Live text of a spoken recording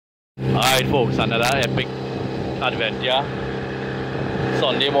Alright folks, another epic adventure.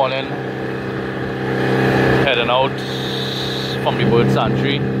 Sunday morning, heading out from the bird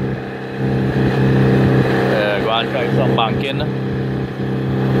sanctuary. Go and try some banking.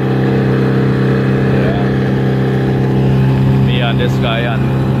 Yeah. Me and this guy and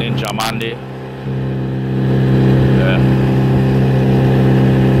ninjaman there.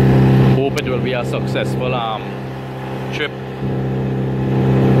 Hope it will be a successful trip.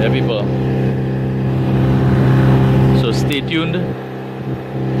 Yeah, people. So stay tuned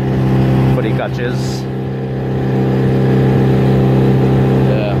for the catches.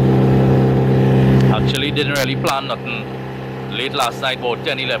 Yeah. Actually didn't really plan nothing. Late last night, about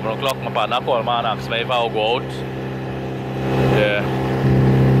 10-11 o'clock, my partner called me and asked me if I would go out. Yeah.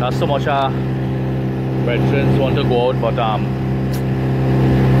 Not so much veterans want to go out, but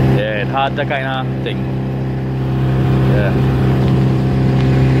yeah, it had that kind of thing. Yeah.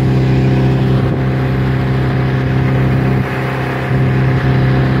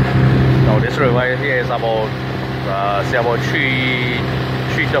 This river here is about, say about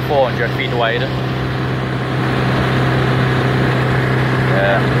 3 to 400 feet wide.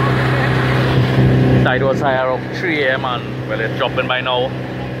 Yeah. Tide was high around 3 AM and well, it's dropping by now.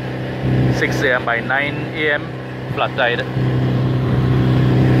 6 AM by 9 AM, flat tide.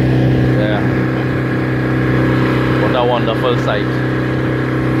 Yeah. What a wonderful sight.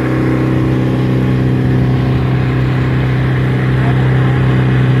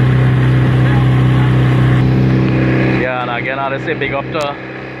 Again, I say big up to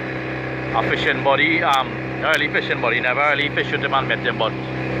a fishing buddy, early fishing buddy, never really fished with him and met him, but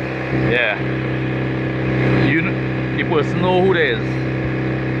yeah, the person know who it is.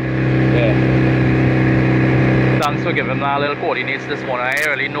 Yeah. Thanks for giving me a little coordinates this morning. I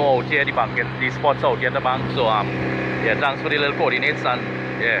really know out here the bank, the spots out here at the bank, so yeah, thanks for the little coordinates and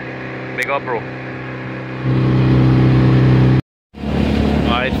yeah, big up bro.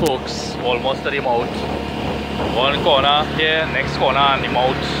 Alright folks, almost to the mouth. One corner here, next corner and the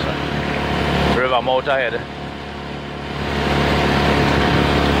mouth, river mouth ahead.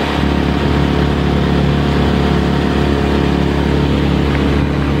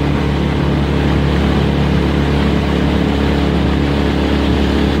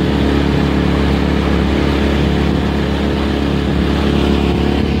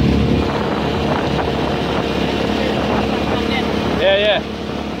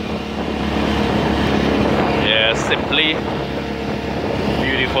 Simply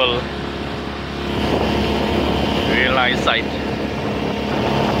beautiful, real nice sight.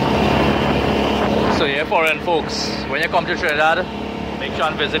 So yeah, foreign folks, when you come to Trinidad, make sure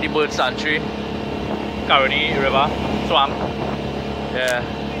and visit the bird sanctuary, Caroni River, Swamp. Yeah.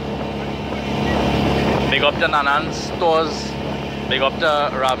 Big up to Nanan's stores, big up to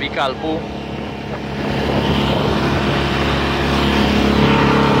Ravi Kalpu.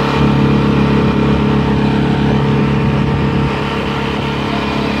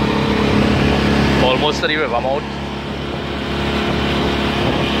 Almost to the river mouth.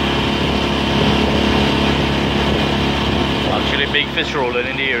 Actually big fish rolling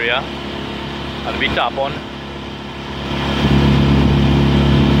in the area and we tap on.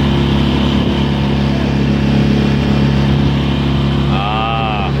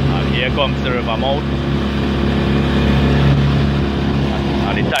 And here comes the river mouth.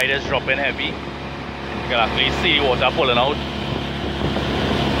 And the tide is dropping heavy. You can actually see the water pulling out.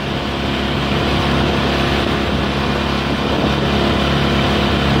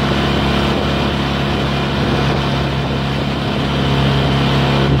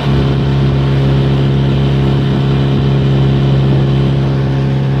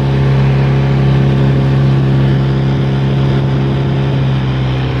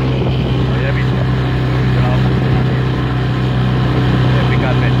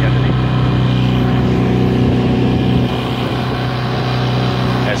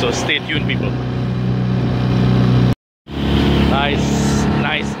 So stay tuned people.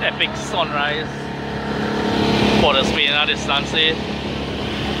 Nice epic sunrise for the Spain at distance there.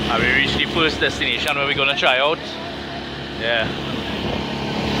 And we reached the first destination where we're gonna try out. Yeah.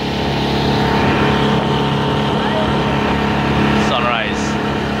 Sunrise.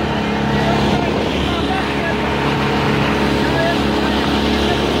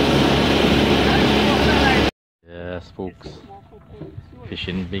 Yes folks.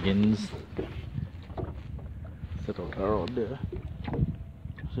 Fishing begins. Set out our rod there.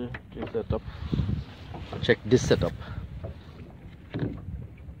 See, check that up. Check this setup.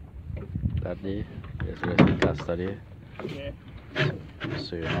 That there, there's the caster there. Yeah.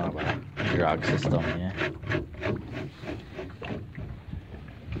 So you have a drag system here.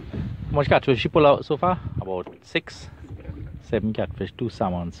 How much catfish you pull out so far? About 6, 7 catfish, 2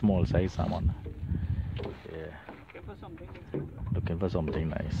 salmon, small size salmon. Yeah. Looking for something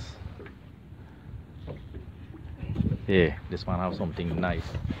nice. Yeah, this one have something nice.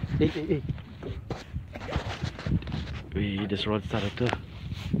 Hey. Wait, this rod started to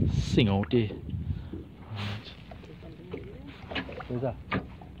sing out there. What is that?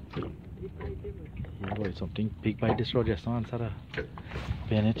 Yeah, boy, something big by this rod just now, and Sarah.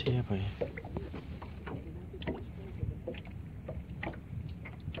 Bennett here, boy.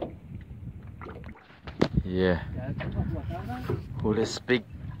 Yeah. Oh, this big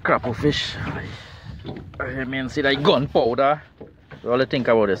crappie fish. I mean, see that gunpowder. What do you think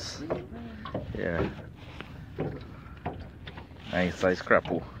about this? Yeah. Nice size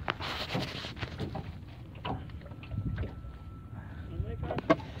crappie.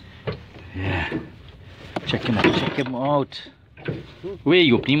 Yeah. Check him out. Where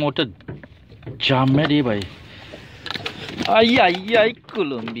you open him out the jam ready, boy. Ay,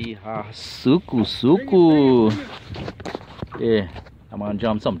 Colombia. Suku. Yeah, I'm gonna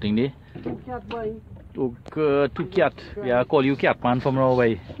jump something there. Two cat. Yeah, I call you Catman from now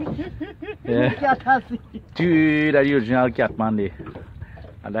away. Yeah. Dude, that original Catman there.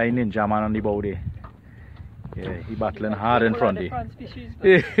 And I ninjaman on the bow there. Yeah, he battling hard in front there.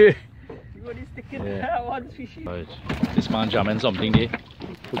 Yeah. Right. This man jamming something there.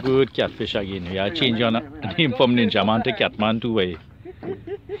 Good catfish again. We are changing on name from ninjaman to Catman too way. Alright,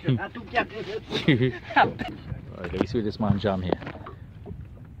 let me see what this man jam here.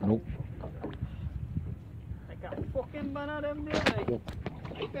 Nope.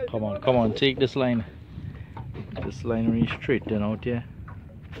 Come on, take this line. This line really straight then out here.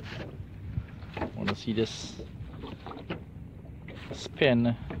 Wanna see this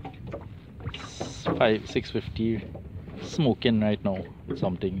pen 650 smoking right now.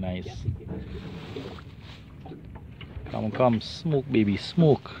 Something nice. Come, smoke baby,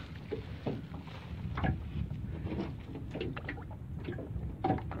 smoke.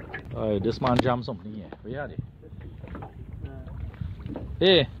 Alright, this man jammed something here. Where are they?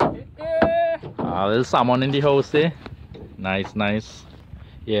 Hey! A little salmon in the house there. Nice.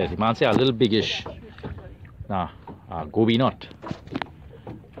 Yeah, the man say a little biggish. Nah, goby nut.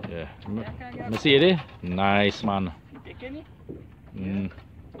 Yeah, you see it? Nice, man.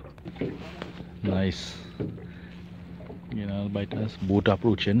 Nice. You know, bite us. Boat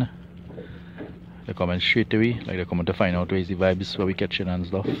approaching. They're coming straight away. Like they're coming to find out where's the vibes where we catching and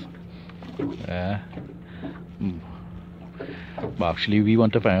stuff. Yeah. But actually, we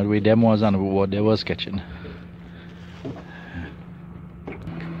want to find out where them was and what they was catching.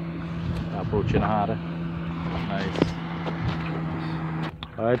 Approaching harder. Nice.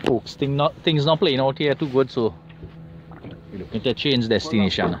 Alright, folks. Things not playing out here too good, so we're looking to change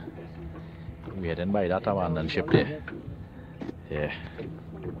destination. We're heading by that abandoned ship there. Yeah.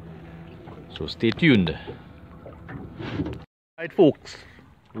 So stay tuned. Alright, folks.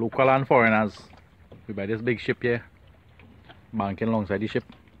 Local and foreigners. We buy this big ship here. Banking alongside the ship.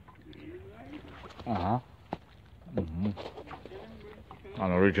 An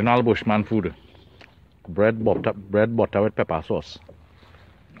original bushman food. Bread butter with pepper sauce.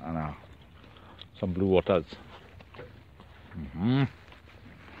 And some blue waters.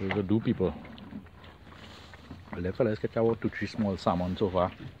 Those are do people. Let's catch about 2-3 small salmon so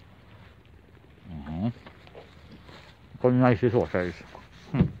far. How nice this water is.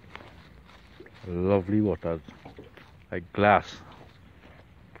 Lovely waters. Like glass.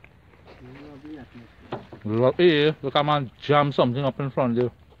 Hey, look, a man jam something up in front of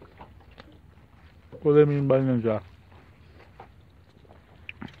you. What do you mean by ninja?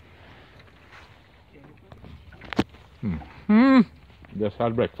 Just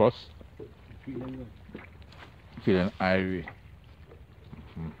had breakfast. Feeling irie.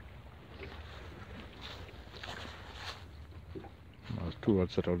 There's 2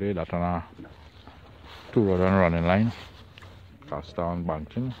 rods set out there. That's on a 2 rod and running line. Cast down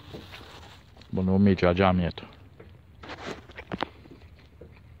banking. But no major jam yet.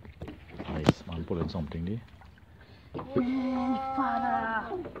 Nice man pulling something there.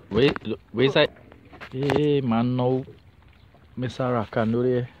 Where's that? Hey man, now Mr. Rakando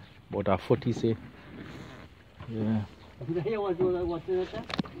there. About a 40 say. Yeah.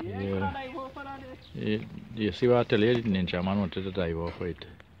 You see what I tell you? The ninja man wanted to dive off it.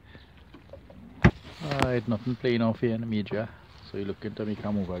 Alright, nothing playing off here in the major. So you're looking to make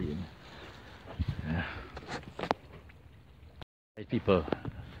a move again. Yeah. Right, people,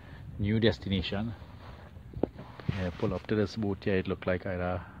 new destination. Yeah, pull up to this boat here. It look like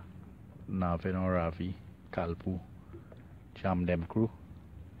either Navin or Ravi, Kalpu, jam them crew.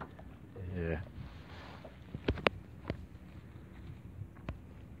 Yeah.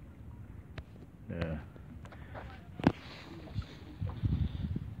 Yeah.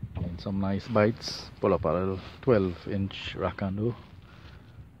 And some nice bites. Pull up a little 12-inch rackando.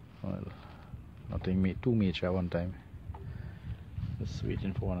 Well, nothing too major at one time. Just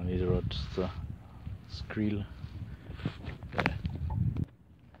waiting for one of these rods to screel. Yeah.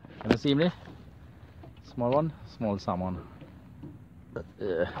 Can you see me? Small one? Small salmon.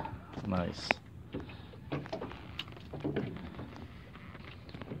 Yeah. Nice.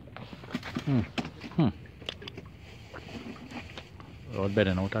 Rod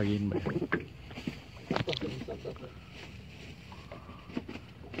better not again, but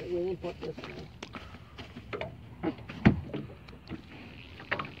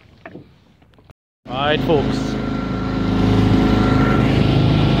alright, folks.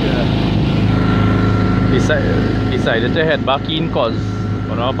 Yeah. Decided to head back in because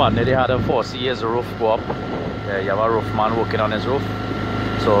one of our partner they had a foresee his roof go up. Yeah, you have a roof man working on his roof.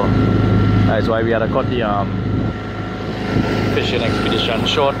 So that's why we had to cut the fishing expedition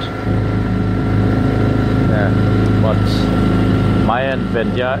short. Yeah, but my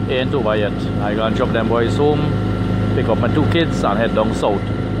adventure ain't over yet. I gonna drop them boys home, pick up my 2 kids and head down south.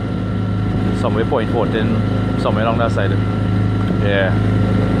 Somewhere Point 14, somewhere along that side. Yeah.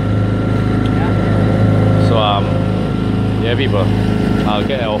 So yeah people, I'll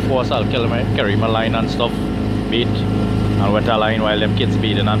get of course I'll carry my line and stuff, bait and wet a line while them kids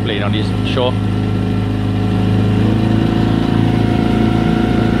baiting and playing on this shore.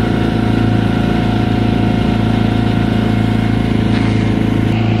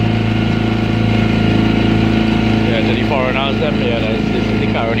 Yeah, this is the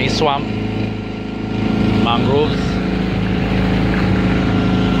Caroni swamp, mangroves.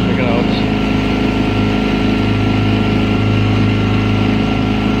 Check it out.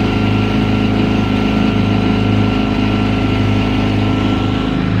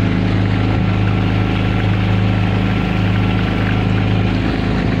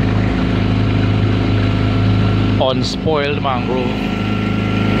 Unspoiled mangrove.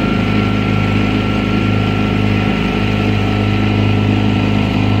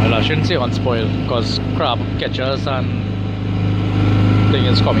 I shouldn't say unspoiled because crab catchers and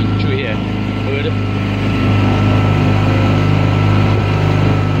things coming through here. Good.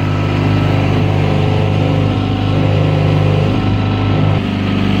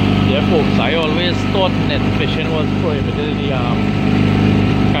 Yeah folks, I always thought net fishing was prohibited in the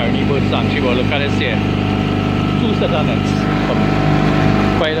Caroni Bird Sanctuary, but look at this here. 2 set of nets coming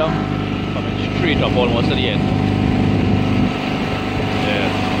quite down, coming straight up almost to the end.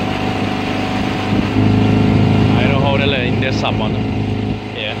 I don't know how to let in this salmon.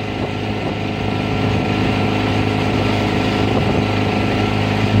 Yeah.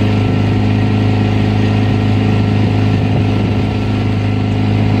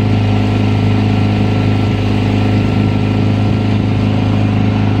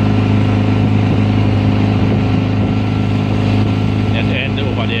 That end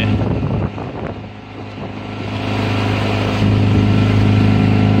over there.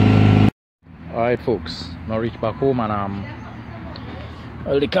 Alright folks, now reach back home and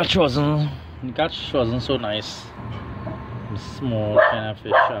well, the catch wasn't so nice. Small kind of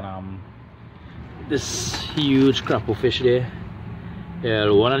fish and this huge crappie fish there. Yeah,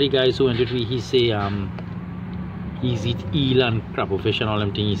 one of the guys who went with me, he say he's eat eel and crappie fish and all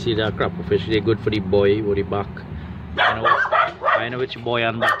them things. He say that crappie fish they're good for the boy or the back. I know which boy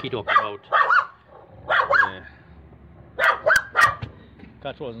and back he talking about. Yeah.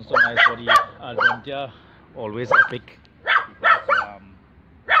 Catch wasn't so nice, but the adventure always epic. Because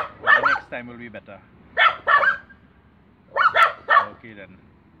the next time will be better. Okay then.